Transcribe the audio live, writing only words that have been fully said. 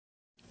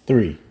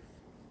Three,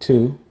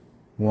 two,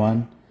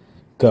 one,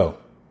 go.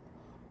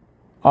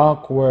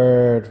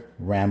 Awkward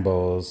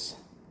Rambles,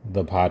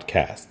 the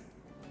podcast.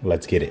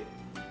 Let's get it.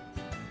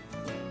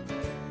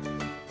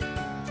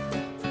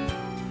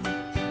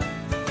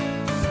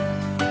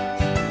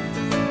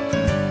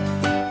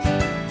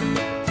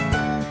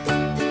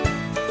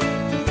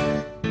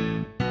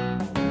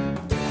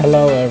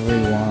 Hello,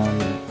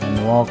 everyone,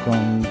 and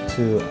welcome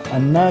to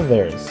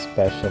another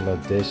special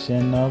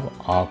edition of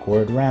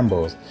Awkward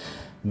Rambles,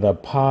 the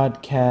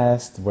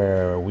podcast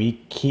where we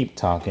keep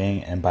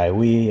talking, and by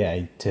we,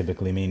 I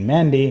typically mean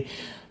Mandy,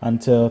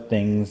 until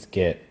things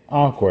get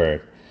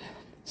awkward.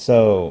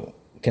 So,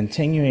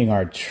 continuing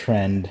our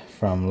trend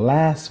from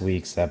last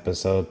week's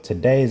episode,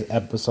 today's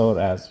episode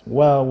as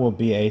well will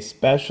be a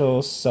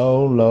special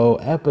solo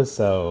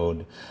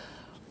episode.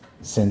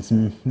 Since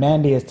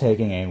Mandy is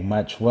taking a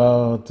much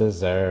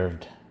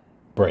well-deserved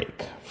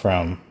break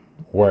from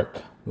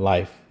work,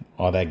 life,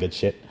 all that good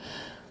shit.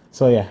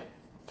 So yeah,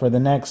 for the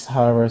next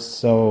however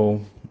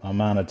so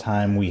amount of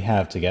time we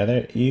have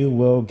together, you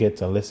will get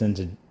to listen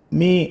to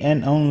me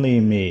and only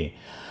me.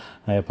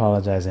 I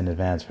apologize in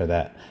advance for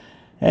that.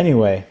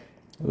 Anyway,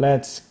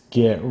 let's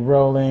get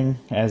rolling.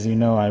 As you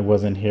know, I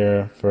wasn't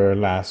here for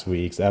last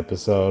week's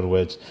episode,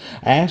 which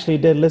I actually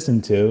did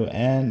listen to,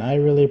 and I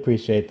really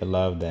appreciate the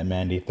love that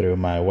Mandy threw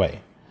my way.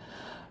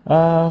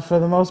 For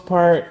the most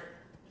part,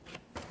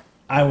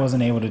 I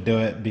wasn't able to do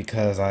it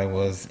because I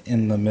was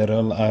in the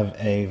middle of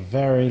a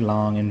very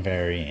long and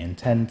very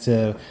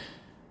intensive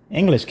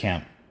English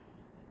camp.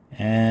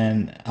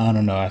 And I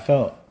don't know, I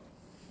felt,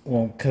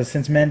 because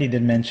since Mandy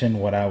did mention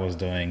what I was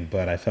doing,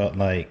 but I felt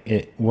like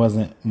it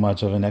wasn't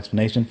much of an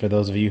explanation for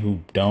those of you who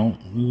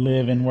don't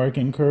live and work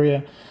in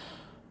Korea.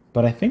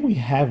 But I think we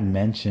have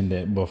mentioned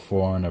it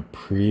before in a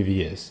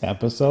previous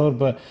episode.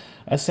 But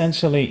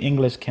essentially,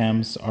 English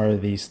camps are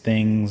these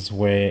things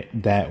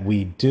that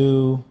we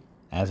do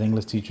as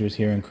English teachers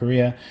here in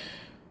Korea.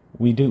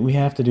 We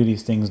have to do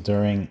these things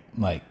during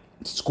like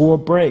school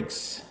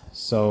breaks.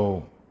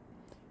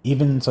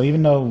 Even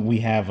though we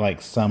have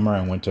like summer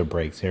and winter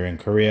breaks here in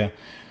Korea,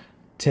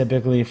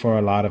 typically for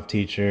a lot of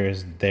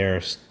teachers,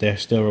 they're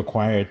still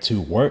required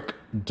to work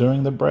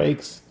during the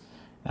breaks,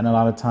 and a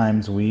lot of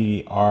times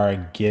we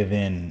are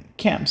given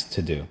camps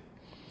to do.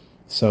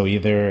 So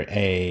either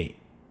a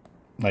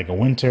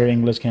winter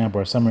English camp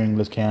or a summer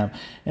English camp,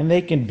 and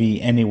they can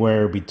be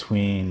anywhere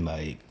between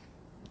like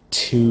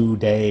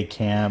 2-day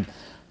camp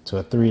to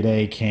a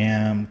 3-day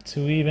camp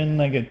to even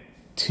like a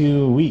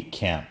 2-week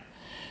camp.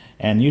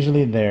 And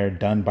usually they're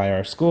done by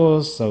our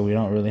schools, so we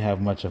don't really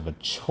have much of a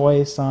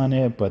choice on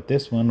it. But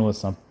this one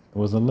was a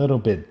little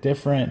bit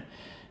different.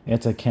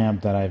 It's a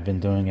camp that I've been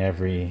doing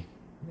every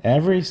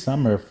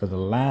summer for the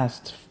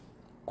last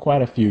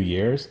quite a few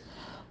years.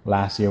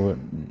 Last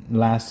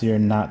year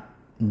not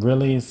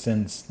really,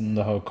 since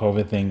the whole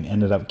COVID thing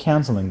ended up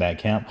canceling that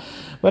camp.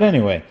 But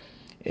anyway,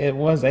 it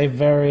was a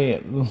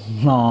very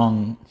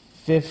long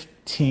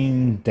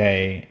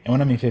 15-day, and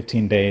when I mean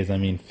 15 days, I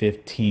mean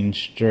 15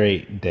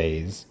 straight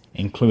days,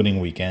 including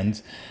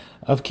weekends,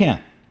 of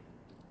camp.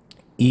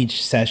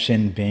 Each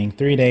session being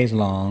 3 days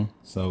long,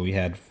 so we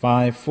had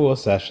 5 full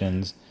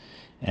sessions,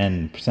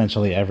 and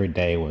essentially every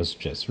day was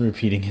just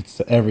repeating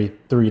every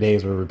 3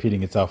 days were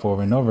repeating itself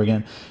over and over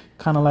again,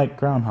 kind of like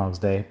Groundhog's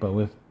Day, but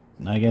with,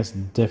 I guess,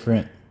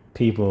 different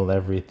people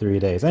every 3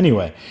 days.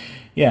 Anyway,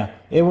 yeah,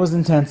 it was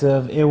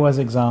intensive, it was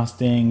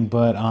exhausting,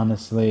 but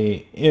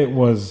honestly, it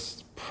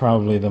was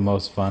probably the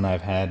most fun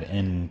I've had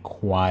in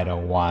quite a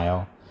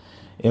while.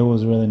 It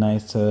was really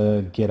nice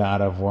to get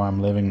out of where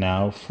I'm living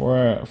now for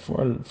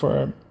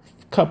a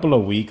couple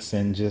of weeks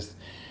and just,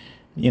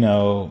 you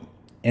know,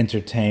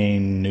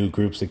 entertain new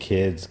groups of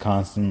kids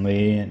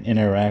constantly and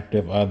interact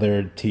with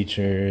other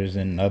teachers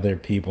and other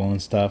people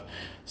and stuff.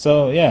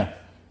 So yeah,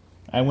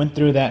 I went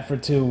through that for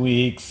 2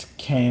 weeks,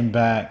 came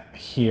back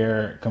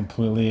here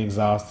completely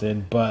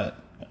exhausted, but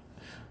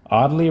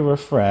oddly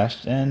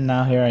refreshed, and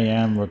now here I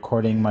am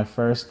recording my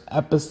first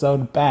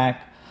episode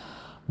back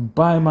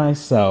by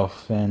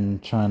myself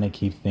and trying to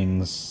keep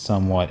things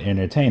somewhat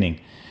entertaining.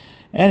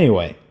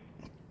 Anyway,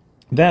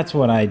 that's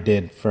what I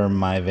did for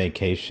my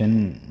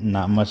vacation.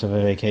 Not much of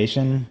a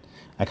vacation.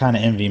 I kind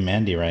of envy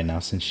Mandy right now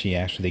since she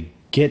actually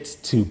gets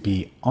to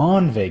be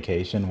on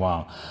vacation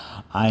while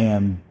I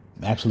am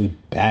actually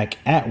back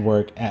at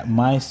work at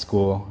my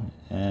school.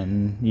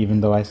 And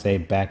even though I say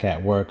back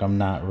at work, there's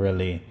not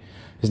really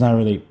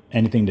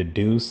anything to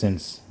do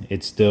since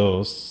it's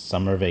still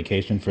summer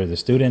vacation for the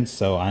students.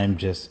 So I'm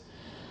just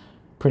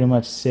pretty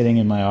much sitting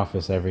in my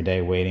office every day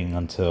waiting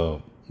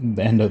until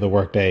the end of the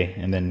workday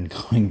and then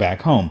going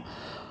back home.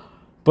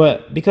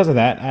 But because of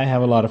that, I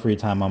have a lot of free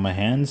time on my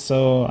hands,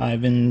 so I've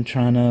been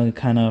trying to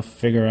kind of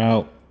figure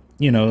out,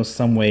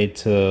 some way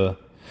to,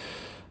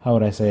 how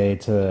would I say,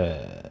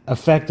 to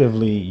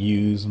effectively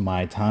use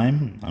my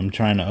time. I'm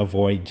trying to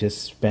avoid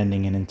just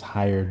spending an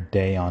entire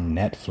day on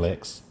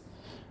Netflix,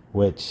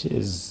 which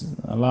is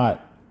a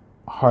lot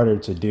harder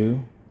to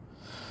do.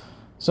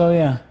 So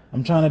yeah,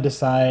 I'm trying to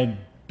decide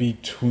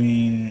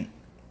between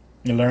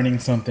learning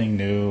something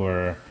new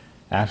or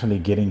actually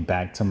getting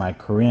back to my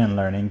Korean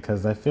learning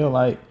because I feel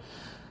like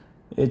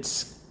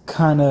it's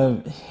kind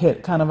of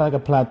hit kind of like a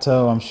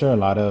plateau. I'm sure a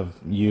lot of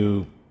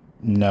you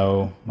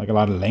know, like a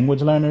lot of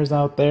language learners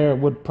out there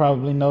would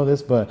probably know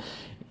this, but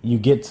you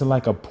get to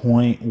like a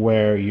point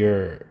where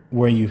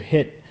you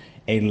hit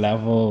a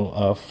level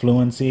of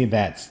fluency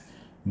that's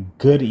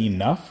good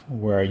enough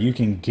where you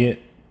can get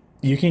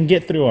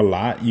through a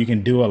lot, you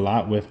can do a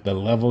lot with the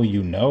level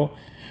you know,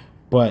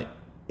 but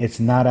it's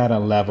not at a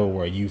level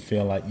where you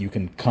feel like you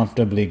can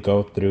comfortably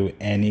go through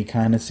any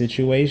kind of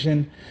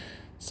situation.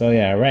 So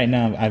yeah, right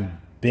now I've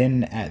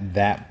been at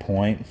that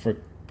point for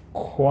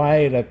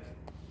quite a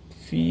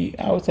few,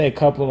 I would say a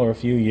couple or a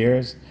few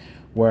years,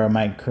 where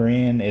my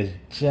Korean is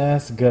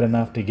just good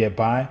enough to get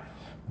by,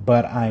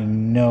 but I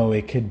know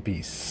it could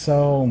be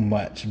so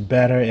much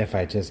better if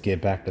I just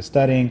get back to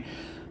studying.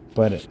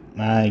 But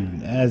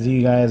as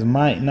you guys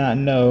might not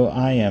know,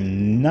 I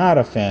am not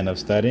a fan of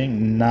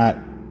studying, not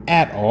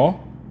at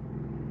all.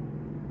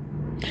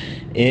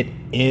 It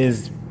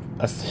is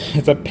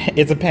it's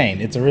a pain.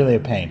 It's really a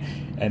pain,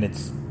 and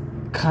it's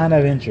kind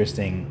of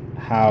interesting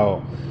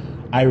how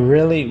I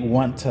really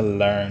want to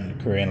learn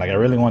Korean. Like I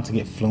really want to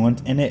get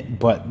fluent in it,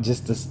 but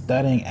just the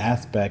studying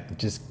aspect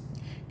just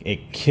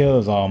it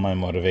kills all my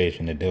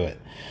motivation to do it.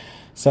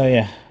 So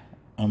yeah,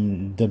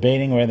 I'm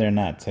debating whether or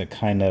not to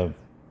kind of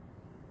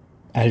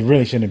I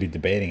really shouldn't be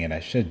debating it. I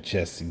should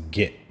just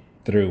get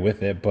through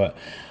with it, but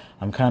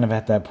I'm kind of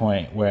at that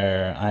point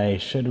where I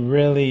should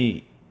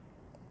really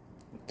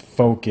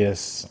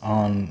focus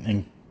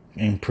on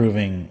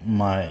improving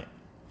my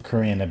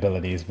Korean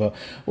abilities, but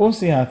we'll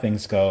see how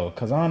things go.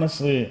 Because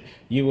honestly,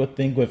 you would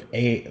think with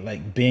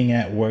like being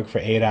at work for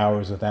 8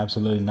 hours with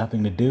absolutely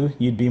nothing to do,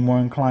 you'd be more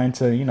inclined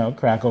to,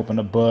 crack open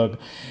a book,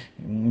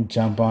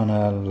 jump on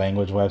a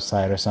language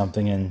website or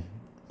something and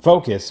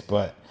focus.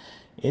 But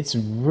it's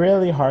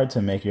really hard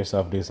to make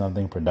yourself do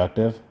something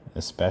productive,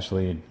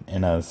 especially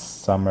in a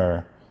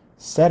summer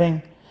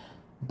setting.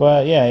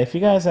 But yeah, if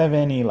you guys have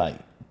any like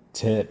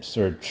tips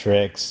or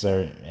tricks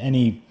or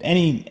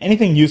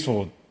anything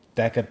useful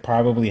that could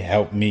probably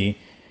help me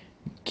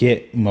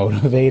get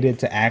motivated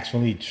to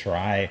actually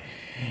try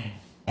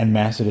and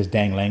master this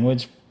dang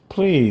language,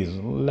 please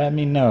let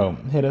me know.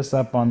 Hit us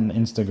up on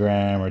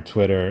Instagram or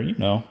Twitter,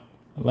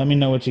 Let me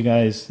know what you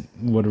guys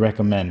would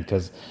recommend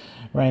cuz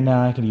right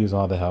now I could use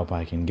all the help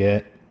I can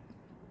get.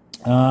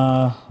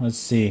 Let's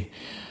see.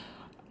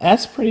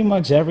 That's pretty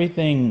much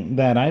everything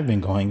that I've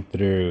been going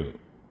through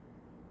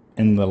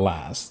in the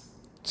last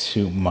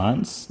 2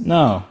 months.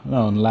 No,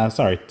 in the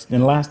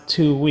last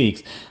 2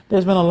 weeks.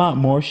 There's been a lot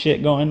more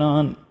shit going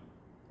on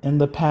in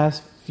the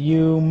past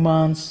few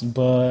months,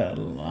 but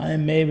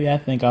maybe I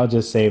think I'll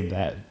just save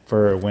that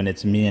for when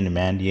it's me and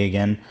Mandy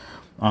again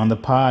on the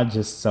pod,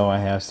 just so I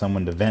have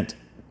someone to vent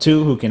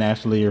to who can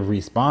actually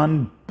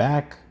respond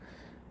back.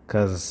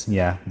 Because,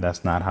 yeah,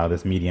 that's not how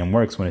this medium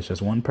works when it's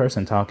just one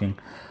person talking.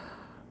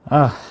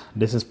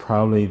 This is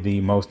probably the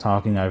most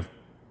talking I've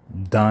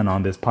done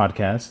on this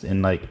podcast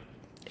in like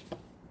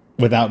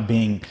without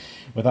being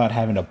without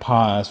having to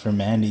pause for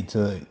Mandy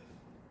to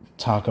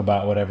talk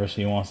about whatever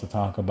she wants to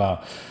talk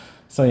about.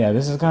 So yeah,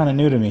 this is kind of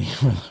new to me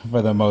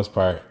for the most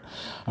part.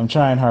 I'm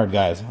trying hard,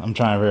 guys. I'm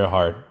trying very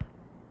hard.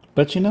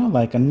 But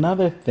like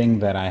another thing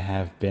that I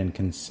have been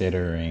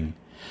considering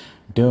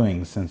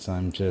doing since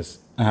I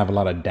have a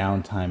lot of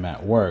downtime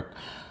at work,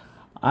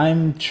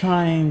 I'm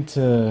trying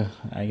to,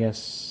 I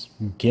guess,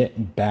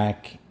 get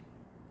back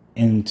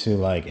into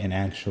like an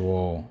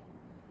actual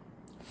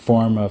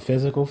form of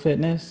physical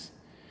fitness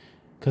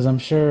because I'm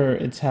sure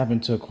it's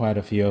happened to quite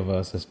a few of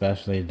us,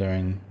 especially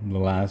during the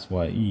last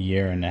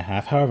year and a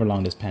half, however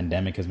long this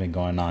pandemic has been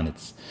going on.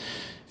 It's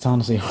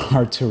honestly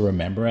hard to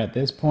remember at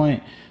this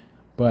point,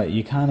 but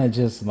you kind of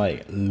just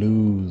like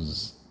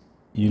lose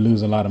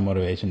a lot of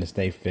motivation to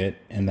stay fit,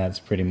 and that's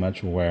pretty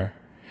much where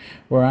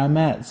I'm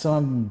at. So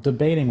I'm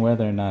debating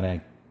whether or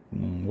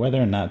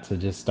not to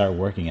just start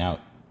working out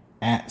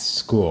at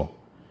school.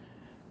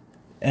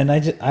 And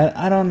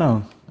I don't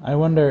know. I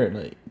wonder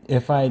like,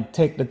 if I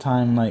take the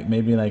time, like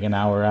maybe like an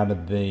hour out of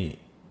at the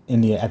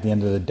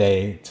end of the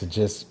day to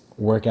just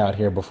work out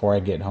here before I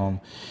get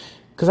home.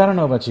 Because I don't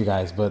know about you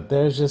guys, but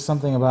there's just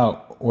something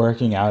about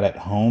working out at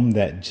home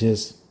that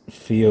just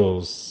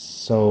feels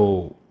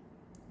so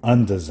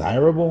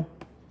undesirable.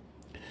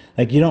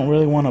 Like you don't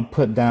really want to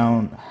put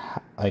down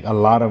like a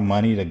lot of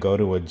money to go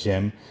to a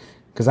gym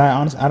because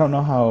I don't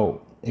know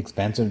how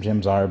expensive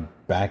gyms are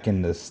back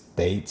in the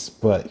States,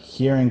 but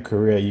here in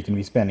Korea you can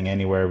be spending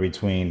anywhere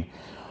between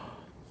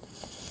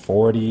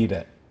 40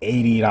 to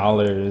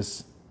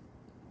 $80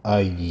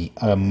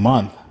 a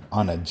month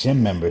on a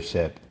gym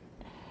membership.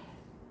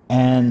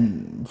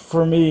 And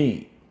for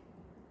me,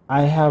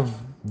 I have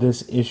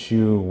this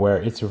issue where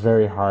it's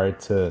very hard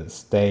to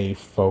stay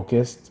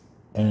focused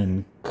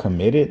and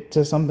committed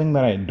to something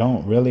that I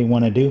don't really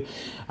want to do.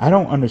 I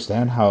don't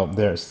understand how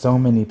there are so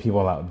many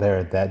people out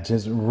there that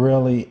just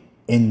really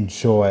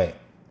enjoy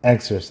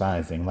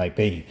exercising. Like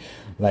they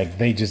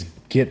just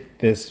get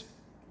this.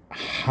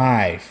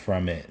 high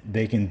from it.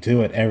 They can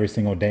do it every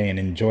single day and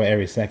enjoy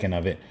every second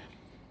of it.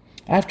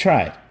 I've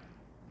tried.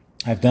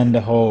 I've done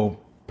the whole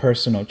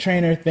personal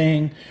trainer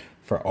thing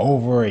for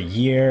over a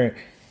year,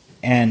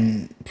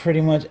 and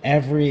pretty much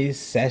every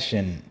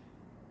session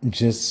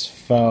just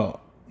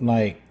felt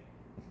like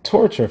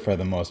torture for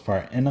the most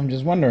part. And I'm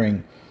just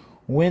wondering,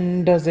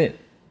 when does it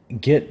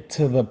get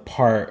to the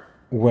part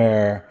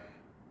where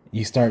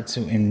you start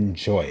to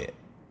enjoy it?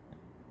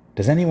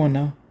 Does anyone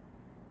know?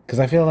 Because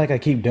I feel like I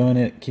keep doing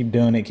it, keep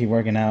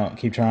working out,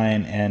 keep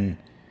trying, and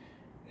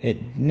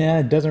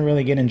it doesn't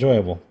really get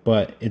enjoyable.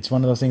 But it's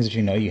one of those things that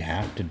you know you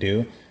have to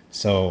do.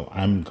 So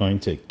I'm going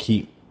to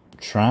keep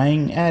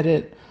trying at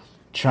it,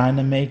 trying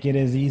to make it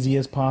as easy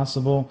as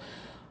possible.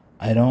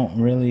 I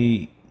don't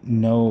really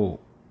know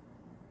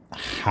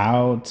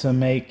how to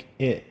make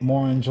it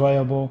more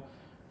enjoyable,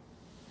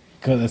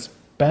 because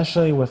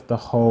especially with the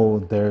whole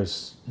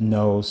there's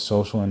no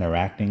social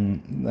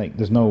interacting, like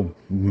there's no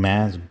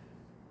mass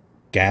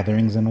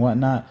gatherings and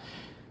whatnot.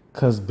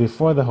 Because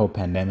before the whole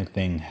pandemic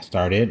thing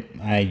started,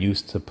 I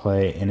used to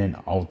play in an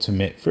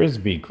ultimate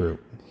frisbee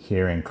group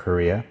here in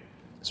Korea.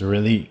 It's a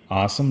really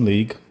awesome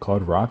league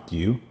called Rock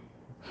U,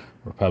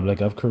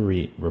 Republic of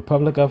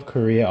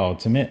Korea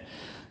Ultimate.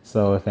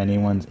 So if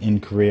anyone's in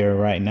Korea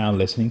right now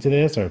listening to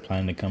this or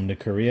planning to come to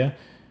Korea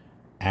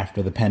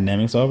after the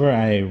pandemic's over,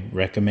 I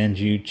recommend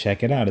you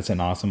check it out. It's an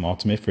awesome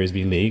ultimate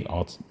frisbee league,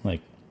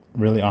 like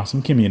really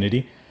awesome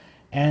community.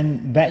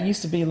 And that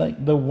used to be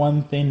like the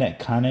one thing that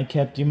kind of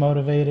kept you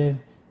motivated,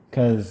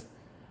 because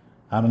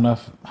I don't know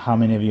how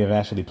many of you have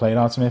actually played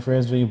ultimate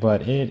frisbee,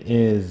 but it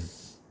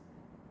is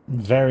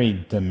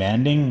very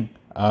demanding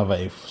of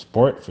a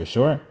sport for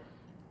sure.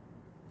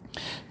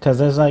 Because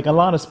there's like a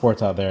lot of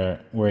sports out there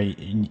where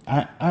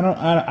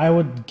I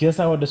would guess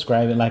I would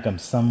describe it like I'm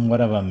somewhat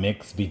of a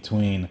mix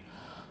between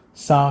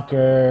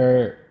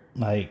soccer,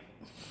 like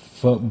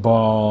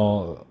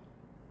football,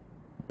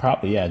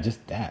 probably, yeah,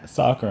 just that,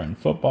 soccer and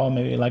football,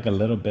 maybe like a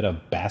little bit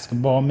of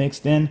basketball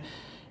mixed in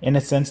a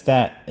sense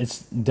that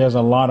there's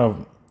a lot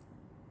of,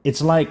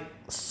 it's like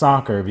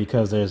soccer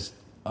because there's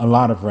a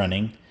lot of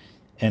running,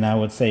 and I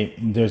would say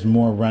there's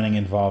more running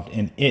involved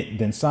in it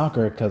than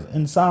soccer, because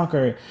in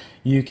soccer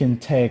you can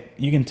take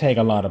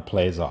a lot of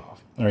plays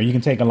off, or you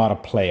can take a lot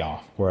of play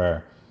off,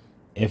 where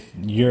if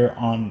you're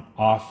on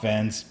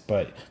offense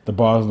but the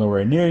ball's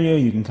nowhere near you,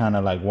 you can kind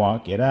of like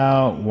walk it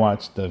out,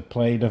 watch the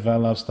play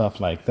develop, stuff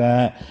like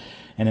that.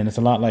 And then it's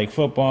a lot like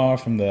football,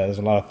 there's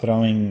a lot of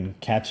throwing,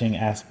 catching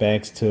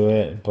aspects to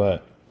it,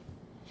 but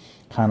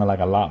kind of like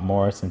a lot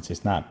more since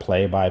it's not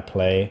play by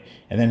play.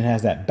 And then it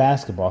has that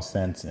basketball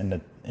sense in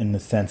the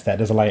sense that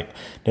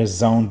there's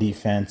zone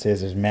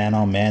defenses, there's man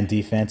on man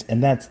defense,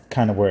 and that's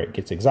kind of where it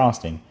gets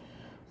exhausting.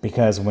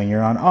 Because when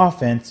you're on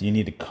offense, you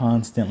need to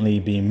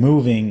constantly be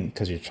moving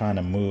because you're trying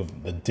to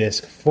move the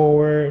disc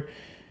forward,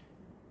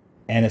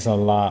 and it's a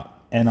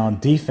lot. And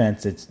on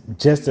defense, it's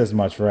just as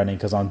much running,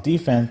 because on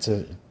defense,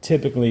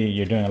 typically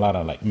you're doing a lot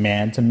of like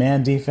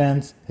man-to-man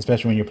defense,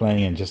 especially when you're playing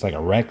in just like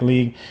a rec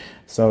league.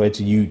 So it's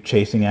you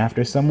chasing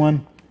after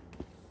someone.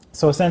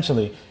 So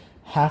essentially,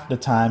 half the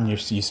time you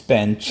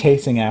spend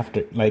chasing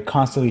after, like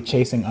constantly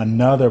chasing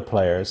another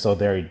player so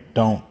they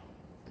don't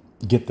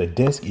get the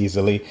disc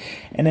easily,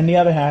 and then the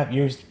other half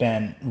you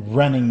spend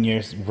running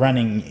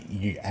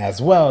you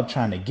as well,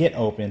 trying to get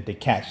open to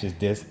catch this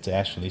disc to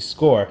actually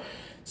score.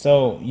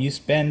 So you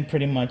spend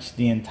pretty much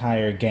the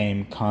entire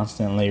game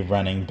constantly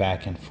running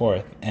back and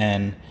forth,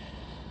 and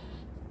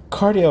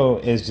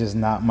cardio is just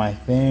not my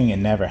thing. It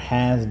never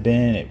has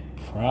been, it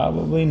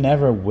probably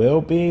never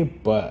will be,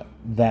 but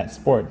that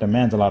sport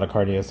demands a lot of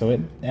cardio, so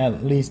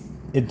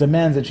it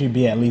demands that you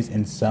be at least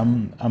in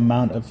some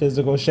amount of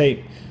physical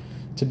shape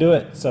to do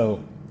it.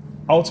 So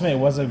Ultimate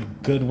was a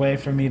good way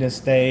for me to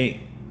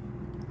stay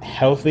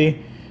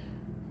healthy,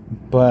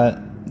 but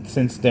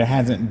since we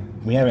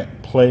haven't we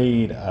haven't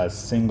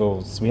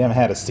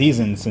had a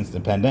season since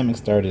the pandemic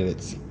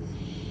started,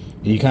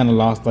 you kind of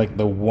lost like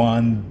the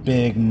one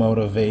big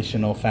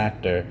motivational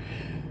factor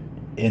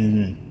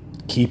in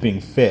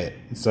keeping fit.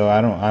 So I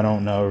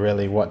don't know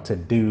really what to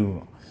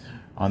do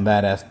on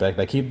that aspect.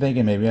 I keep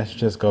thinking maybe I should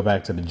just go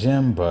back to the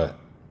gym, but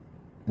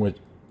with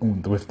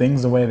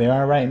things the way they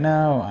are right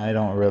now, I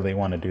don't really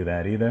want to do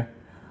that either.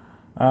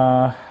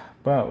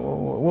 But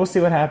we'll see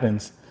what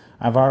happens.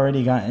 I've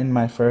already gotten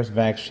my first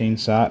vaccine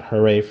shot.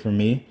 Hooray for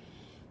me.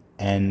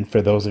 And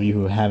for those of you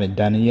who haven't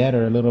done it yet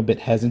or are a little bit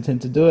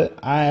hesitant to do it,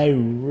 I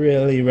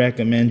really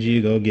recommend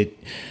you go get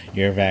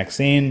your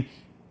vaccine.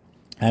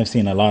 I've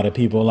seen a lot of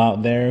people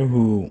out there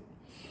who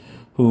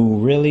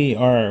really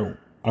are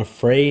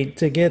afraid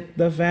to get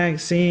the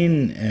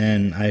vaccine,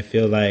 and I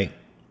feel like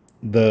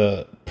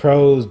the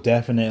pros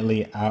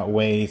definitely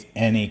outweighs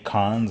any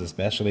cons,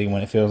 especially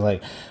when it feels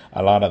like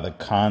a lot of the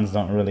cons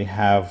don't really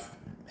have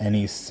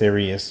any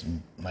serious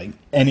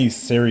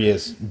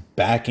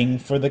backing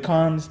for the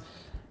cons,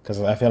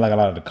 because I feel like a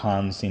lot of the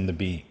cons seem to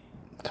be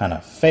kind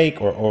of fake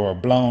or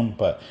overblown.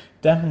 But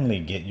definitely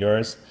get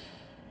yours.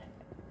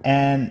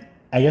 And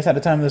I guess at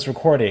the time of this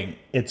recording,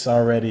 it's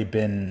already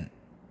been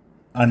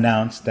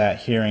announced that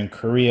here in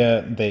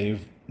Korea,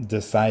 they've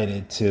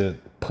decided to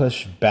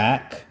push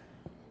back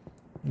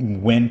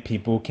when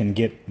people can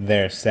get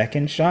their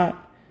second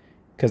shot.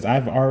 Because I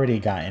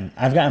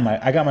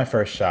got my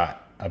first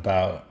shot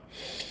about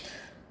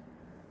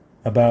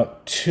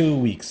 2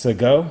 weeks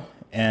ago,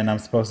 and I'm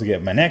supposed to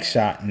get my next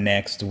shot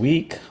next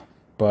week,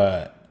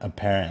 but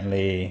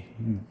apparently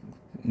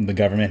the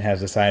government has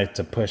decided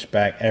to push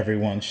back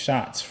everyone's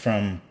shots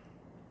from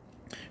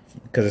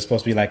because it's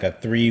supposed to be like a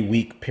 3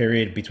 week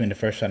period between the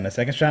first shot and the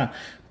second shot,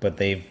 but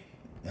they've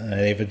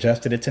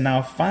adjusted it to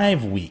now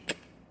 5 week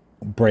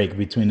break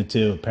between the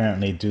two,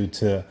 apparently due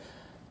to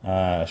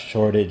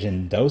shortage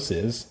in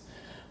doses.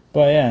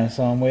 But yeah,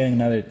 so I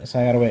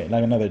gotta wait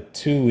like another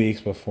 2 weeks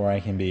before I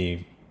can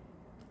be,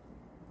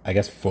 I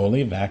guess,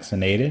 fully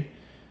vaccinated,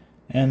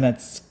 and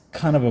that's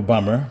kind of a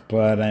bummer.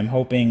 But I'm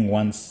hoping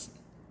once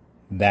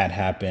that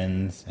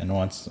happens and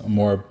once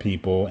more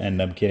people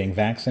end up getting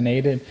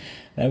vaccinated,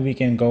 that we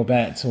can go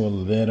back to a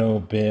little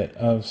bit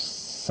of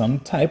some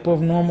type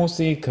of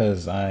normalcy.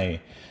 Because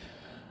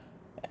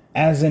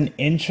as an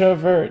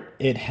introvert,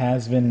 it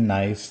has been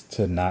nice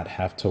to not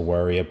have to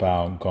worry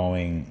about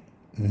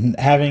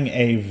having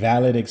a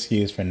valid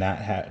excuse for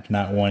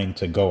not wanting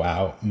to go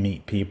out,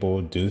 meet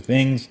people, do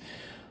things.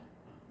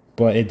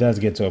 But it does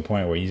get to a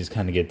point where you just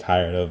kind of get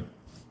tired of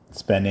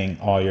spending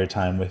all your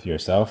time with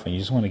yourself, and you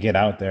just want to get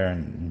out there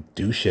and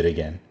do shit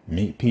again,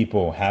 meet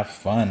people, have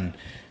fun,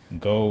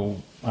 go,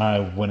 I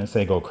wouldn't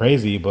say go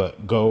crazy,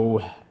 but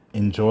go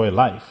enjoy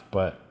life.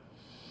 But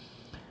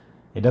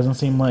it doesn't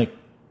seem like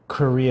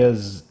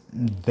Korea's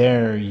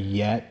there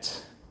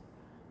yet.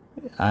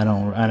 I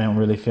don't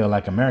really feel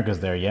like America's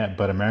there yet,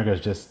 but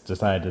America's just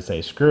decided to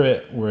say screw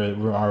it,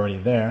 we're already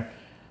there.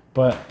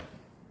 But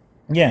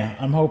yeah,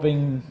 I'm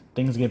hoping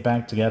things get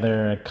back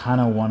together. I kind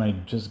of want to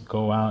just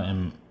go out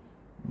and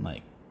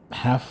like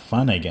have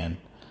fun again.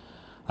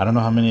 I don't know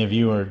how many of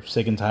you are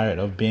sick and tired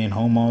of being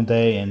home all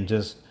day and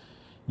just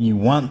you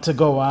want to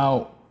go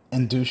out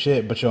and do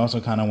shit, but you also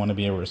kind of want to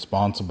be a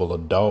responsible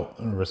adult,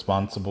 a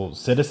responsible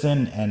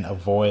citizen, and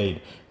avoid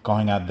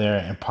going out there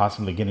and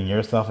possibly getting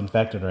yourself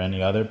infected or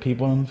any other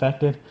people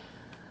infected.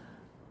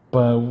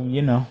 But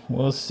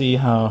we'll see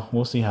how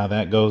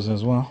that goes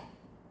as well.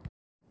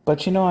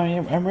 But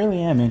I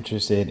really am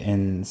interested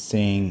in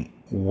seeing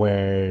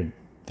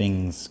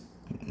things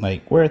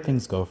where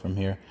things go from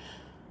here.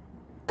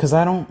 Cause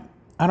I don't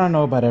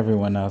know about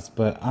everyone else,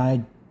 but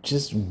I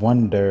just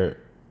wonder,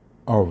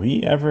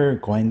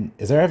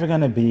 is there ever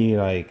gonna be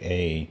like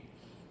a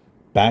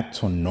back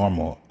to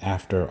normal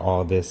after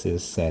all this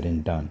is said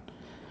and done?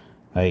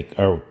 Like,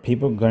 are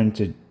people going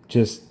to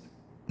just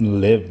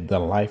live the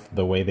life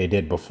the way they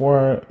did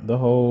before the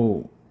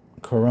whole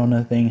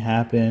corona thing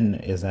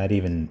happened? Is it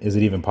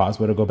even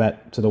possible to go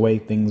back to the way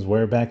things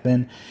were back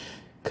then?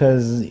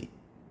 Cuz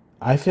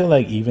I feel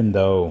like even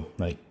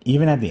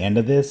at the end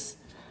of this,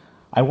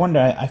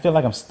 I feel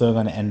like I'm still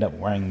going to end up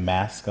wearing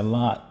masks a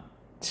lot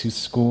to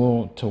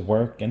school, to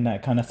work and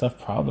that kind of stuff.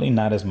 Probably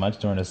not as much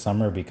during the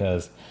summer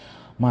because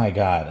my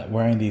God,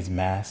 wearing these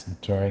masks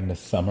during the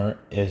summer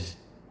is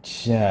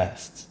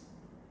just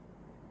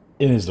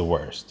it is the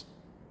worst.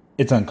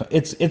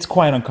 It's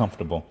quite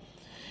uncomfortable.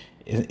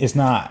 It's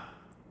not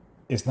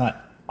it's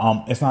not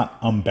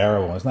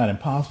unbearable. It's not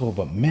impossible,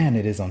 but man,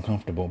 it is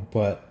uncomfortable.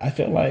 But I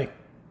feel like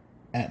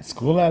at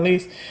school at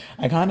least,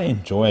 I kind of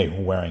enjoy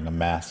wearing a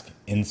mask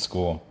in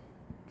school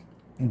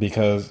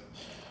because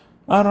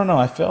I don't know.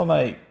 I feel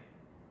like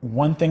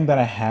one thing that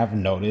I have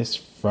noticed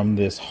from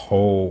this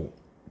whole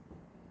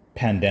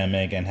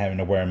pandemic and having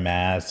to wear a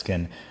mask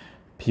and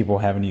people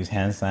having to use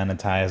hand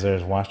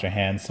sanitizers, wash their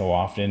hands so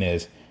often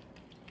is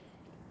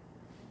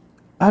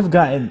I've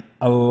gotten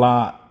a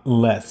lot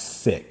less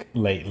sick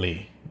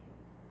lately,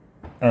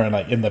 or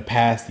like in the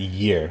past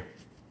year,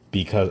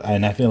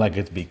 and I feel like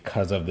it's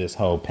because of this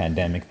whole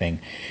pandemic thing.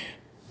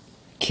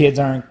 Kids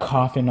aren't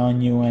coughing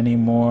on you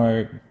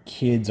anymore.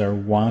 Kids are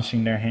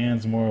washing their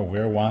hands more.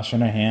 We're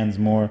washing our hands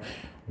more.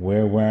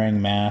 We're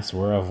wearing masks.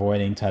 We're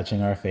avoiding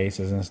touching our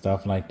faces and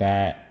stuff like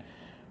that.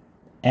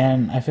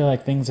 And I feel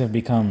like things have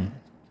become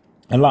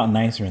a lot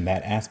nicer in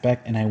that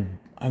aspect. And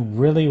I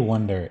really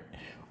wonder,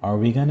 are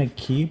we going to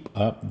keep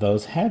up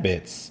those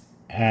habits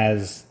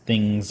as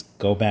things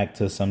go back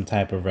to some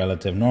type of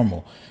relative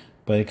normal?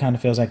 But it kind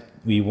of feels like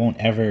we won't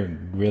ever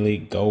really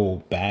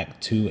go back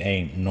to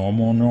a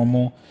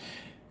normal.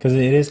 Because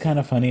it is kind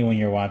of funny when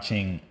you're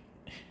watching,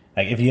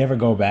 like if you ever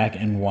go back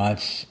and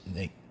watch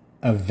like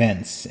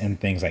events and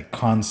things like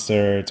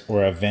concerts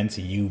or events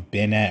you've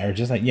been at, or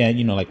just like, yeah,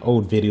 like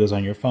old videos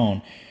on your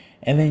phone.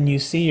 And then you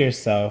see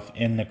yourself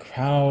in the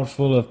crowd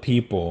full of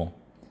people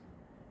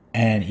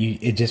and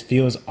it just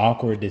feels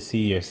awkward to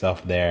see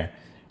yourself there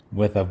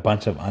with a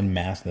bunch of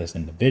unmaskless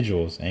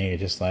individuals. And you're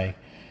just like,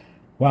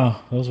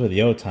 wow, those were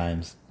the old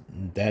times.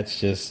 That's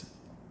just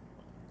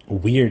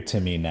weird to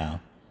me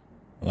now.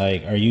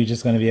 Like, are you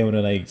just going to be able to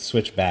like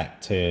switch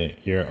back to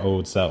your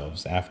old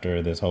selves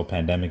after this whole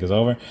pandemic is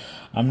over?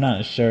 I'm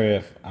not sure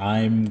if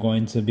I'm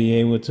going to be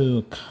able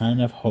to.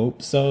 Kind of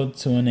hope so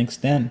to an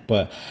extent,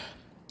 but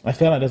I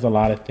feel like there's a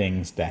lot of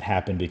things that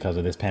happen because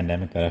of this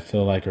pandemic that I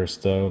feel like are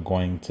still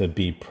going to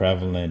be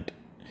prevalent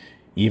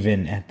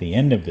even at the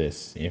end of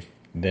this.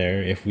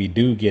 If we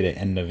do get an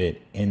end of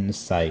it in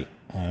sight,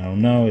 I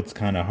don't know. It's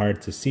kind of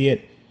hard to see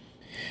it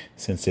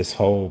since this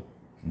whole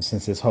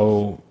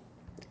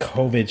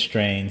COVID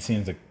strain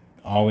seems to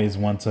always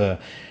want to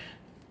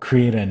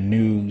create a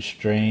new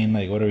strain.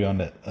 Like, what are we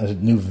on a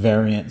new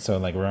variant? So,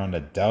 like, we're on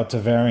the Delta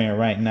variant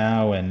right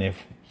now, and if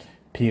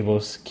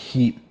people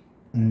keep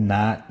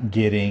not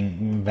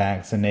getting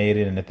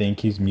vaccinated and the thing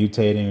keeps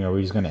mutating, are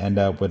we just going to end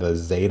up with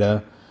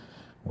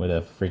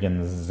a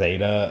freaking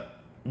Zeta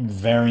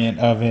variant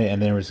of it,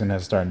 and then we're just going to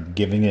start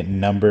giving it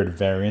numbered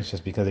variants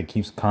just because it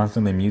keeps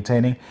constantly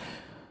mutating?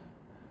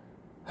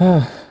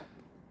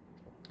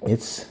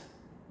 It's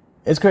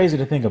it's crazy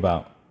to think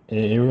about.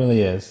 It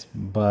really is,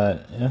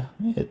 but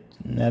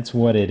that's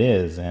what it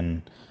is,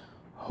 and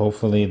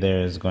hopefully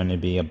there's going to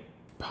be a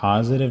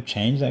positive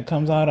change that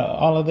comes out of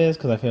all of this,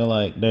 because I feel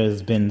like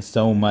there's been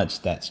so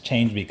much that's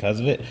changed because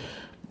of it,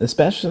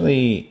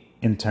 especially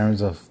in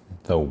terms of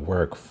the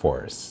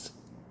workforce,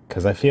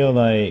 because I feel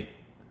like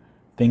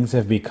things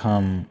have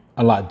become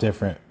a lot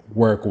different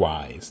work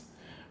wise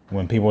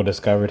when people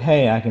discovered,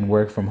 hey, I can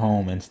work from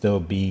home and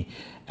still be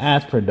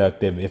as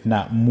productive, if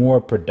not more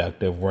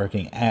productive,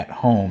 working at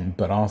home,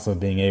 but also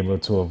being able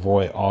to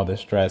avoid all the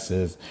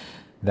stresses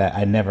that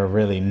I never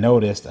really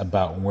noticed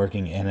about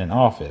working in an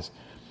office.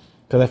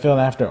 Because I feel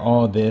after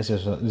all this,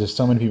 there's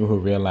so many people who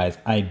realize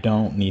I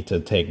don't need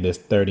to take this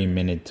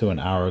 30-minute to an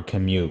hour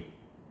commute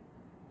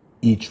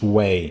each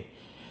way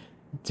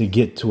to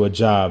get to a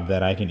job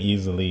that I can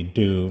easily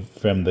do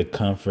from the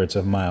comforts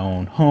of my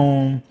own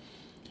home.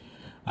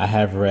 I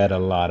have read a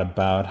lot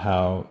about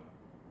how,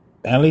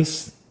 at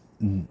least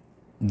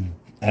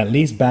at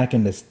least back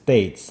in the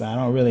States, I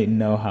don't really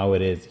know how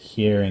it is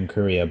here in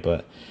Korea,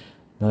 but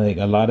like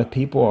a lot of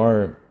people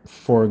are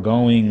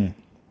foregoing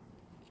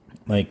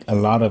like a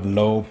lot of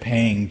low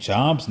paying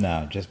jobs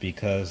now just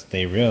because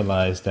they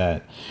realize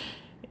that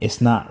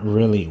it's not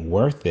really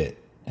worth it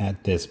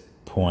at this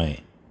point.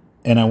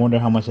 And I wonder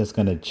how much that's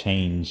going to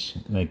change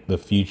like the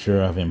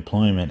future of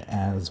employment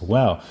as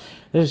well.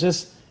 It's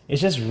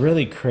just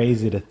really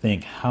crazy to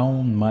think how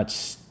much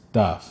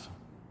stuff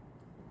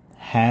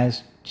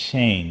has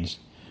changed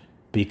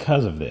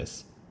because of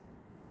this.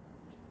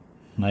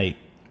 Like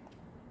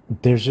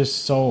there's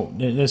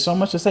so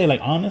much to say. Like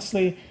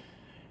honestly,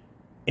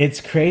 it's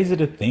crazy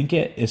to think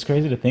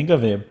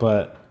of it,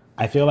 but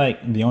I feel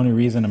like the only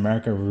reason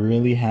America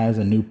really has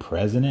a new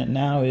president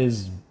now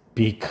is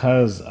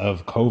because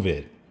of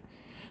COVID.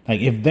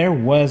 Like if there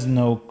was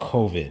no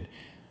COVID,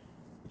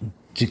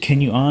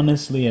 can you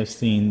honestly have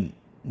seen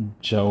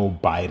Joe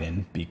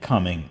Biden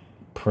becoming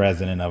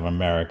president of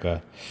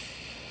America?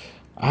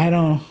 I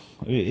don't.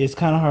 It's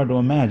kind of hard to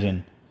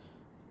imagine.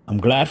 I'm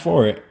glad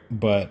for it,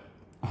 but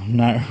I'm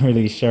not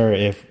really sure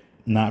if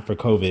not for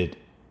COVID,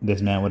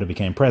 this man would have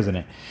became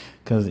president.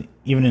 Because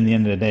even in the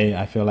end of the day,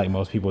 I feel like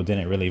most people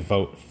didn't really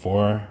vote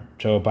for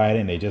Joe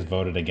Biden. They just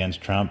voted against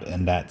Trump,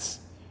 and that's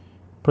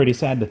pretty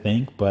sad to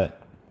think,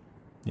 but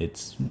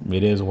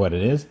it is what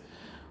it is.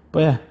 But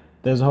yeah,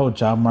 there's a whole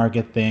job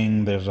market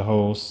thing. There's a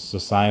whole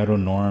societal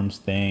norms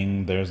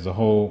thing. There's the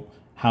whole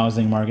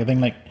housing market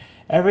thing. Like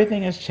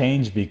everything has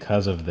changed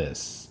because of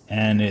this,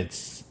 and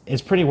it's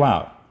pretty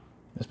wild,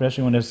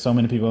 especially when there's so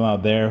many people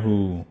out there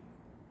who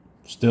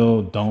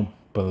still don't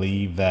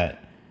believe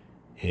that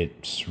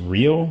it's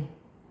real.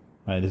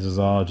 Right? This is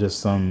all just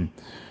some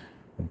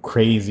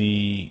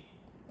crazy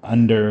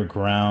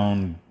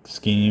underground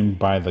scheme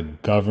by the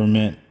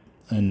government.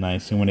 And I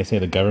assume when they say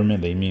the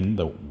government, they mean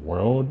the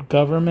world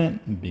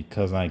government,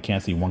 because I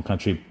can't see one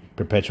country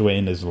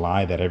perpetuating this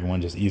lie that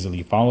everyone just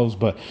easily follows.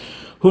 But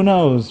who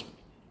knows?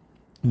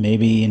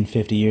 Maybe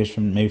 50 years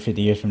from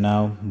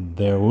now,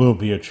 there will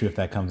be a truth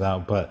that comes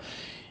out. But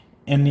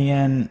in the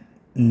end,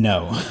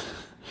 no.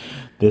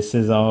 This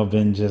has all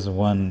been just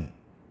one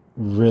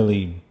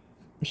really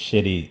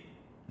shitty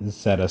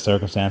set of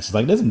circumstances.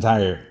 Like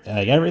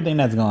everything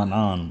that's gone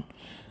on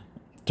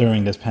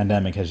during this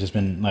pandemic has just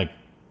been like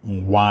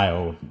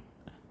wild.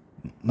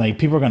 Like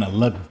people are going to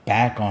look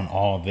back on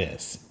all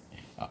this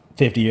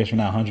 50 years from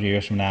now, 100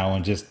 years from now,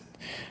 and just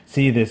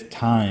see this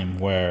time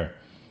where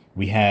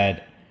we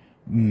had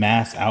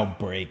mass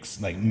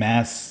outbreaks, like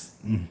mass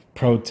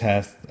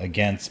protests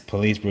against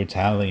police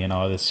brutality and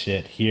all this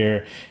shit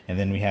here. And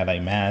then we had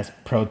like mass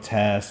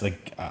protests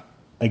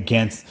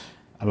against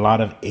a lot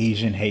of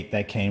Asian hate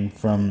that came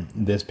from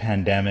this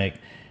pandemic.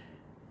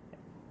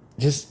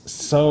 Just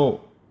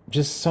so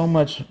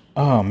much.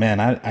 Oh man,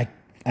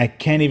 I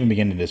can't even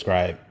begin to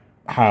describe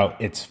how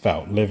it's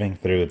felt living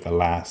through the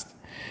last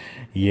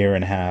year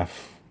and a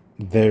half.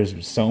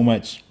 There's so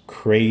much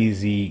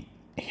crazy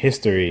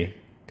history,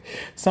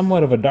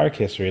 somewhat of a dark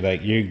history.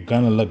 Like you're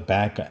gonna look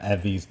back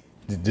at this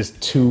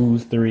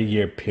 2-3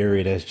 year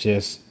period as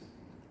just,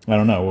 I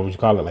don't know, what would you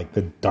call it? Like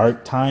the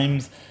dark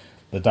times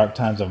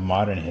of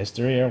modern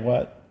history or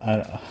what?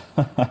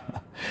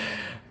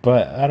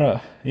 But I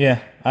don't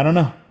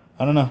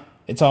know.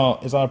 It's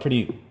all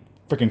pretty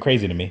freaking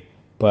crazy to me.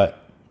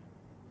 But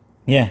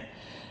yeah,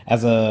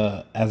 as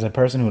a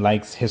person who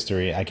likes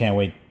history, I can't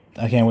wait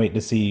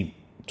to see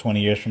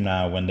 20 years from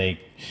now when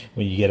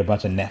you get a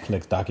bunch of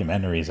Netflix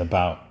documentaries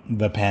about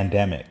the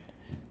pandemic,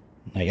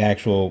 like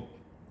actual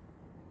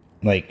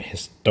like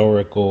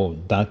historical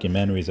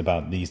documentaries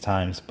about these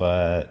times.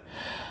 But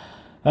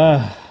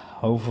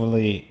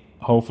hopefully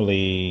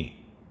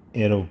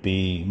it'll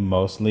be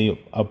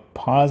mostly a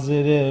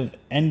positive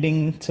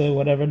ending to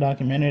whatever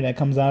documentary that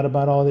comes out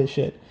about all this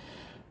shit,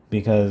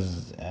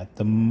 because at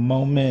the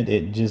moment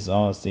it just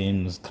all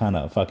seems kind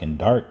of fucking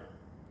dark,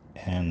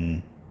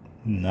 and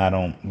I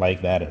don't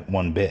like that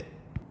one bit.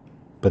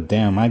 But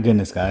damn, my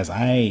goodness, guys,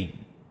 I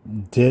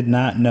did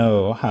not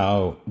know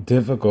how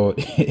difficult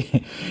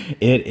it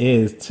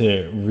is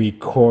to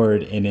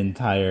record an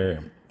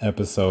entire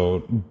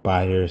episode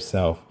by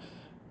yourself.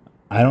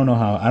 I don't know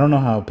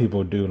how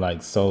people do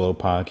like solo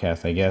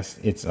podcasts. I guess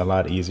it's a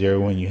lot easier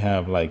when you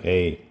have like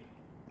a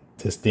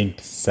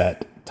distinct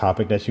set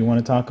topic that you want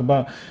to talk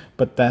about,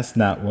 but that's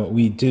not what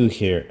we do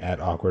here at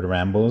Awkward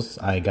Rambles.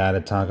 I got to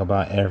talk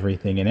about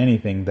everything and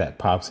anything that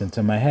pops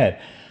into my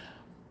head.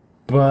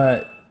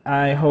 But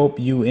I hope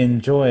you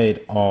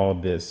enjoyed all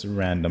this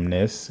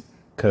randomness,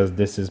 because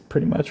this is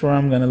pretty much where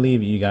I'm going to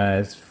leave you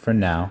guys for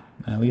now,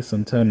 at least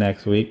until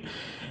next week.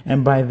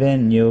 And by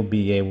then, you'll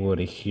be able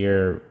to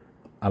hear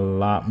a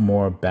lot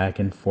more back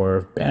and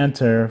forth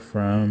banter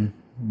from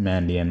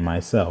Mandy and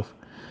myself.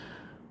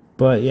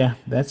 But yeah,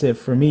 that's it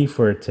for me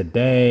for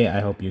today.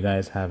 I hope you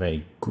guys have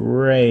a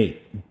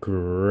great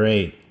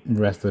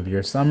rest of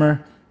your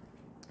summer.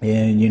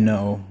 And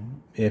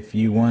if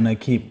you want to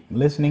keep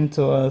listening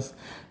to us,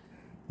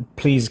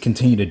 please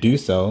continue to do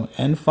so,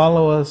 and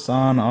follow us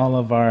on all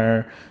of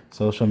our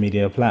social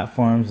media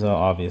platforms. They'll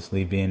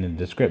obviously be in the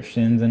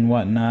descriptions and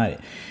whatnot.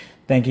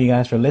 Thank you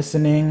guys for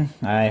listening.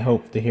 I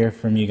hope to hear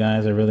from you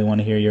guys. I really want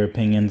to hear your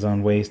opinions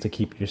on ways to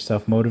keep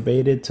yourself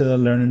motivated to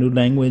learn a new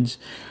language,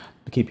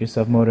 to keep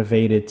yourself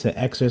motivated to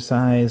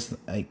exercise,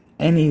 like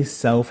any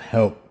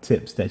self-help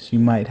tips that you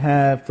might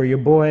have for your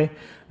boy.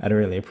 I'd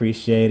really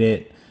appreciate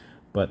it.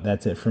 But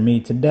that's it for me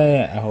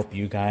today. I hope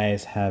you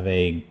guys have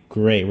a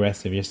great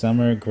rest of your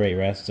summer, great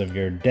rest of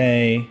your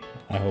day.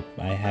 I hope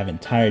I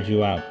haven't tired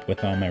you out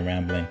with all my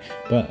rambling.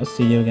 But I'll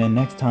see you again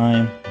next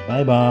time.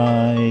 Bye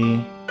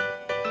bye.